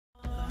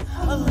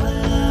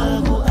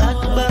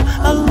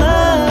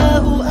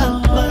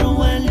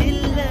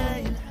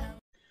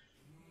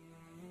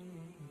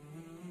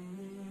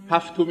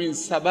هفتمین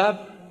سبب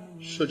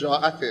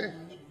شجاعته.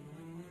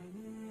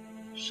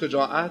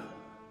 شجاعت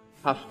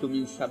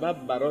هفتمین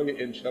سبب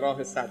برای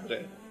انشراح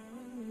صدره،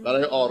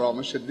 برای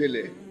آرامش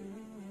دله.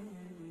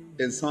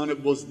 انسان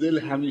بزدل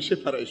همیشه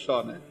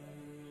پریشانه،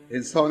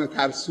 انسان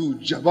ترسو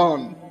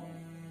جوان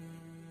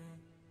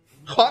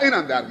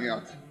خائنم در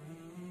میاد.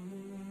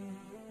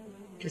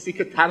 کسی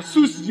که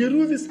ترسوست یه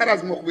روزی سر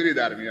از مخبری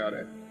در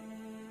میاره،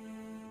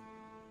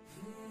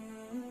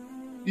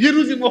 یه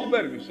روزی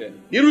مخبر میشه،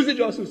 یه روزی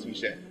جاسوس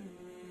میشه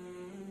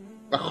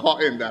و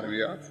خائن در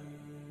میاد.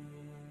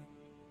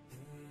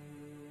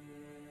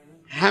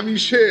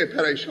 همیشه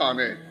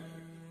پریشانه،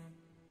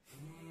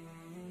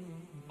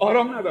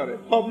 آرام نداره،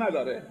 خواب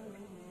نداره.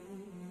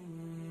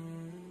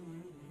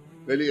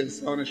 ولی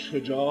انسان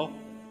شجاع،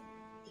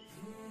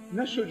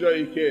 نه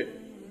شجاعی که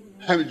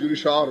همینجوری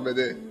شعار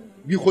بده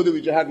بی خود و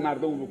بی جهت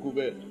مردم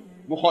بکوبه،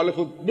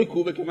 مخالفو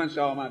بکوبه که من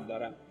شهامت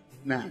دارم.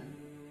 نه،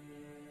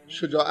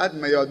 شجاعت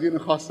میادین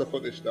خاص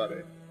خودش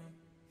داره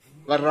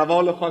و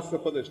روال خاص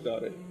خودش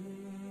داره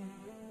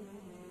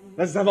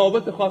و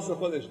ضوابط خاص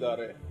خودش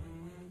داره.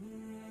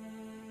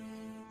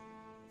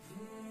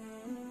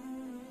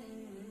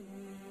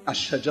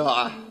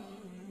 الشجاعه.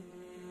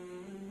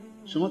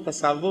 شما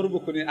تصور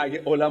بکنید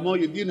اگه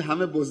علمای دین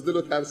همه بزدل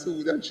و ترسو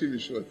بودن چی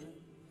میشد؟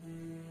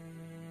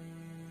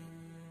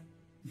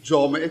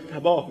 جامعه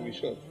تباه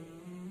میشد.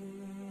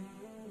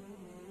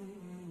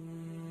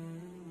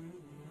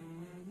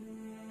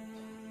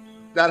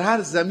 در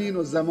هر زمین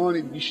و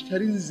زمانی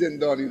بیشترین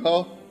زندانی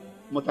ها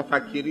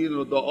متفکرین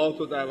و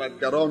دعات و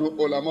دعوتگران و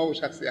علما و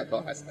شخصیت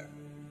ها هستند.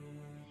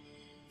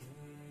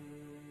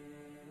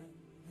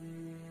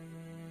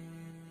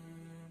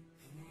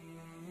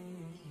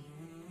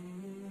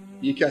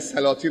 یکی از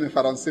سلاطین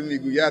فرانسه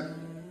میگوید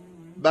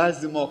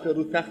بعضی موقع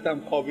رو تختم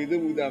خوابیده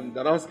بودم،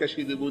 دراز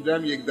کشیده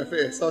بودم، یک دفعه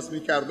احساس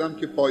میکردم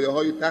که پایه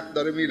های تخت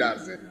داره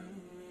میلرزه.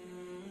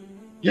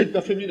 یک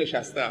دفعه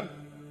مینشستم،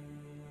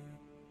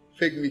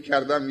 فکر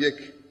میکردم یک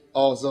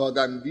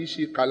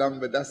آزاداندیشی قلم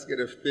به دست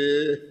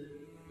گرفته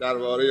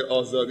درباره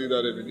آزادی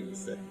داره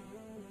بنویسه.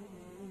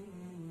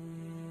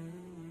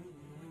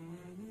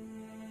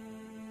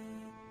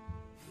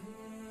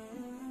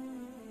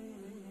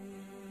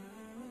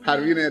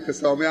 پروین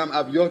اعتصامی هم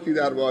ابیاتی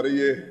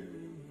درباره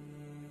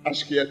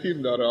اشک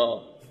یتیم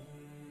داره.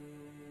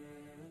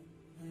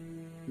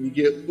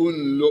 میگه اون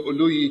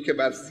لؤلؤی که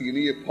بر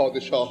سینه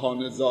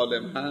پادشاهان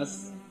ظالم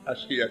هست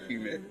اشک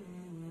یتیمه.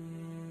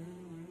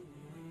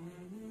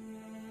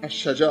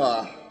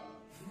 الشجاعه.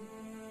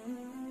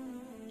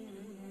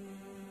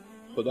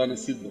 خدا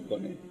نصیب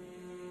بکنه.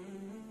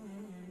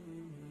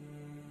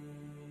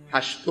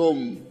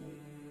 هشتم،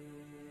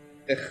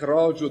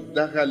 اخراج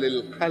دغل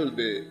القلب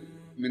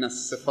من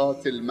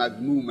الصفات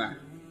المذمومه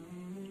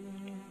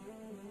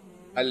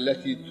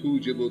التي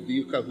توجب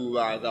ضيقه و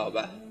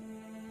عذابه.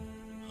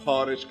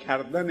 خارج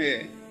کردن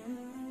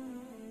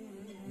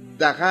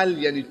دغل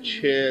یعنی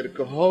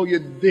چرکهای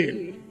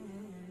دل،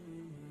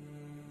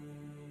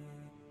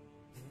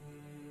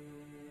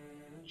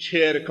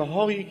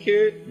 چرکهایی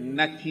که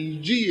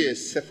نتیجه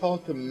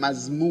صفات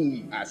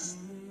مذموم است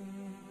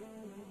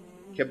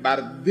که بر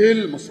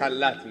دل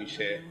مسلط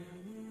میشه.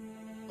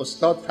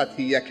 استاد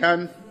فتحی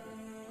یکن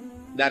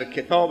در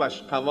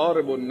کتابش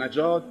قوارب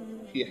النجات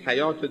فی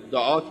حیات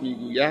الدعات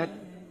میگوید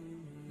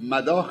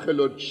مداخل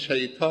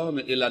الشیطان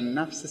الی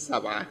النفس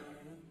سبعه.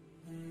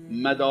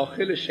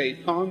 مداخل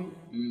شیطان،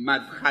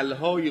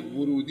 مدخلهای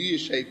ورودی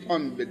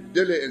شیطان به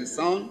دل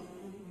انسان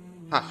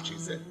 7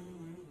 چیزه.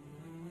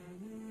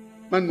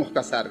 من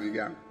مختصر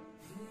میگم.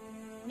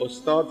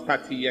 استاد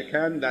فتحی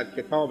یکن در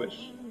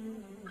کتابش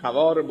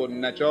قوارب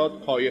النجات،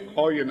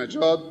 قایق‌های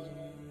نجات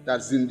در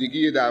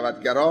زندگی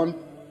دعوتگران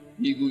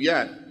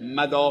میگوید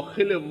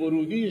مداخل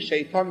ورودی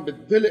شیطان به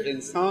دل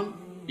انسان،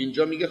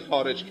 اینجا میگه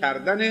خارج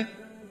کردن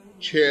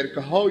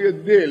چرکهای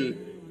دل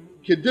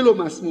که دل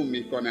رو مسموم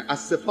میکنه از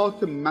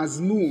صفات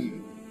مذموم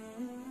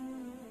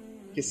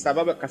که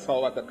سبب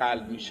قساوت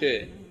قلب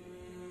میشه.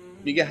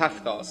 میگه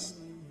 7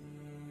 است: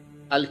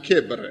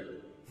 الکبر،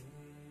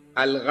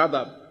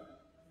 الغضب،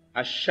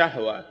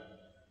 الشهوه،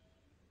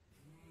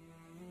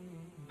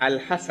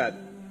 الحسد،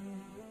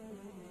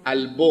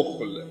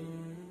 البخل،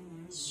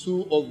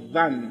 سوء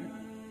الظن،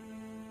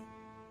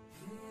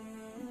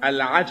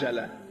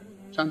 العجله.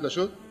 چند تا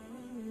شد؟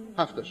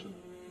 7 تا شد.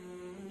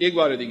 یک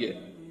بار دیگه: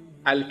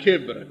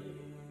 الکبر،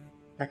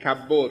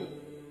 تکبر،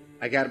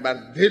 اگر بر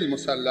دل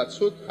مسلط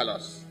شد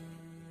خلاص.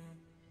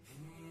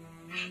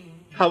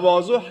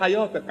 تواضع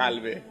حیات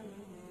قلبه،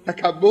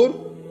 تکبر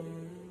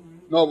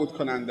نابود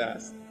کننده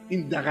است.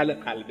 این دغل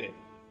قلبه،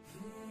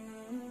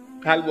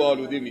 قلب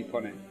آلوده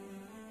میکنه.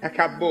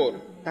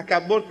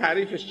 تکبر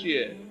تعریفش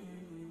چیه؟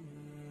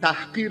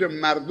 تحقیر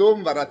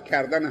مردم و رد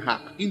کردن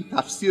حق. این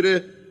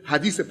تفسیر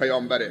حدیث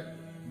پیامبره: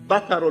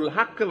 بطر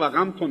الحق و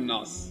غمط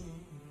الناس.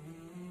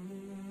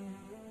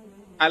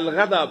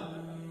 الغضب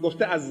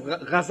گفته از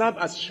غضب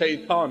از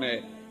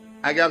شیطانه،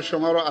 اگر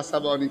شما رو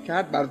عصبانی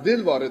کرد بر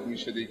دل وارد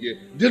میشه دیگه،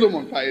 دل رو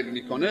منفعل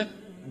میکنه.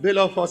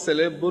 بلا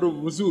فاصله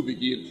برو وضو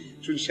بگیر،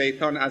 چون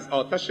شیطان از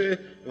آتشه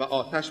و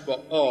آتش با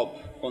آب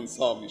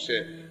خنثی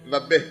میشه و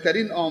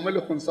بهترین عامل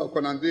خنثی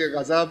کننده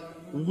غضب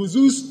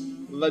وضوست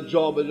و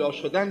جابجا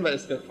شدن و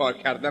استغفار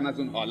کردن از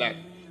اون حالت.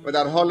 و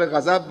در حال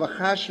غضب و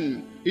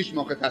خشم هیچ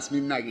موقع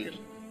تصمیم نگیر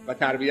و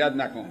تربیت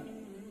نکن.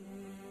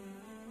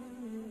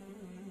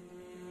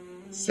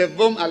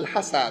 سوم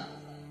الحسد،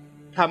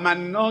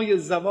 تمنای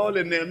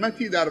زوال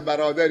نعمتی در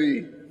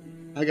برادری.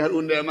 اگر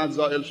اون نعمت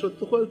زائل شد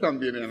تو خودت هم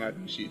بی نعمت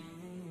میشی،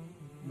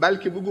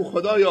 بلکه بگو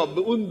خدایا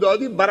به اون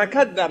دادی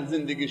برکت در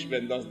زندگیش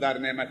بنداز، در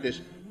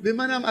نعمتش، به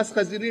منم از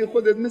خزینه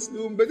خودت مثل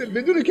اون بده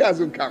بدون که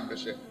از اون کم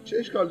بشه. چه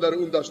اشکال داره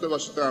اون داشته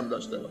باشه تو هم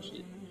داشته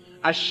باشی.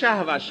 از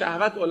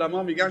شهوت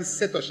علما میگن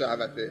 3 تا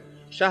شهوته.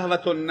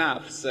 شهوت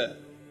النفس،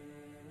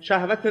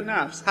 شهوت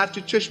نفس،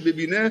 هرچی چشم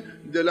ببینه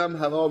دلم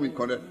هوا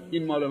میکنه،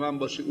 این مال من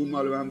باشه، اون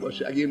مال من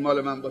باشه، اگه این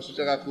مال من باشه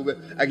چقدر خوبه،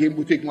 اگه این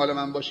بوتیک مال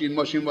من باشه، این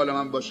ماشین مال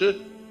من باشه.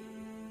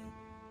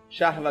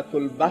 شهوت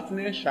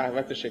البطن،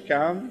 شهوت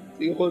شکم،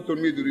 دیگه خودتون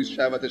میدونید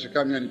شهوت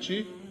شکم یعنی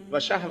چی. و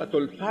شهوت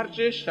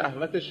الفرج،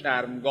 شهوت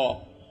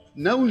شرمگاه،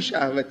 نه اون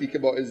شهوتی که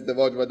با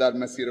ازدواج و در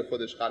مسیر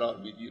خودش قرار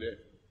میگیره.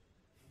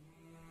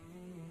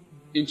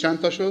 این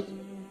چند تا شد؟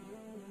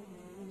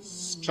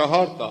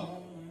 4 تا.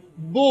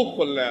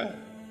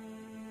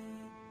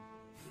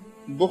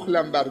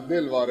 بخلم بر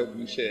دل وارد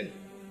میشه.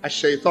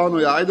 الشیطان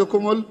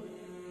یعدکم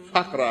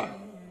الفقر،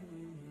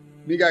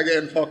 میگه اگه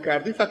انفاق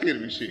کردی فقیر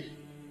میشی.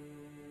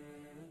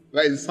 و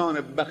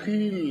انسان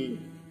بخیل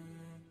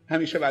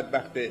همیشه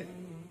بدبخته،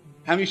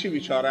 همیشه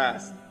بیچاره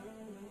است،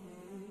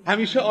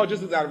 همیشه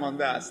عاجز و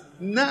درمانده است.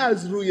 نه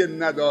از روی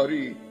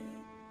نداری،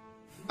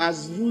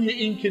 از روی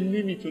این که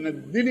نمیتونه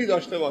دلی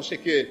داشته باشه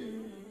که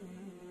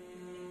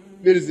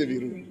بریزه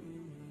بیرون،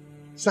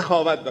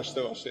 سخاوت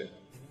داشته باشه.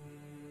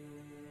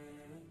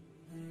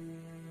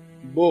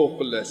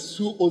 بخل،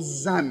 سوء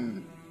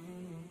الظن.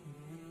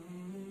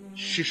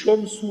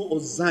 6م سوء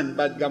الظن،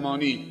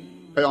 بدگمانی.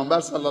 پیامبر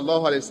صلی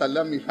الله علیه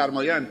وسلم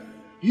میفرمایند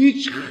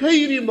هیچ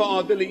خیری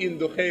معادل این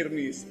 2 خیر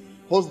نیست،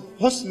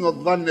 حسن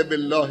الظن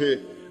بالله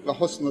و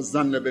حسن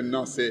الظن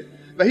بالناس،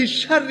 و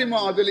هیچ شری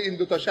معادل این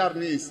 2 تا شر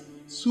نیست،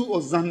 سوء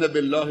الظن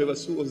بالله و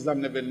سوء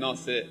الظن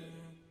بالناس.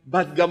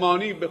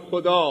 بدگمانی به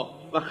خدا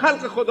و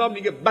خلق خدا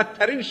میگه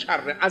بدترین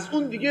شره، از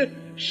اون دیگه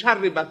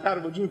شر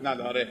بدتر وجود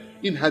نداره.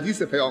 این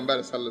حدیث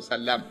پیامبر صلی الله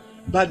علیه وسلم.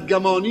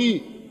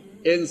 بدگمانی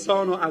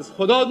انسانو از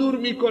خدا دور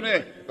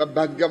میکنه و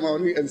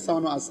بدگمانی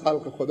انسانو از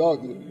خلق خدا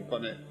دور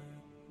میکنه.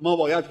 ما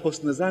باید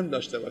حسن ظن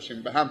داشته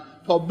باشیم به هم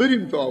تا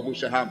بریم تو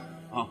آغوش هم.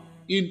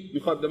 این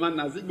میخواد به من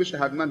نزدیک بشه،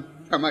 حتما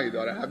طمعی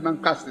داره، حتما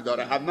قصدی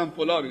داره، حتما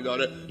فلانی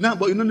داره، نه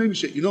با اینا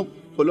نمیشه، اینا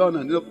فلانن،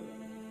 اینا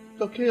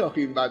تا کی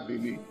آخه این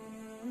بدبینی؟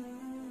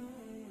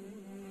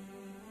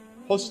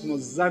 حسن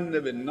الظن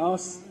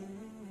بالناس،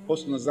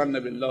 حسن الظن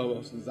بالله و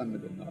حسن الظن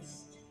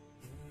بالناس.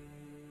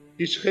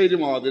 هیچ خیلی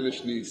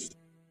معادلش نیست.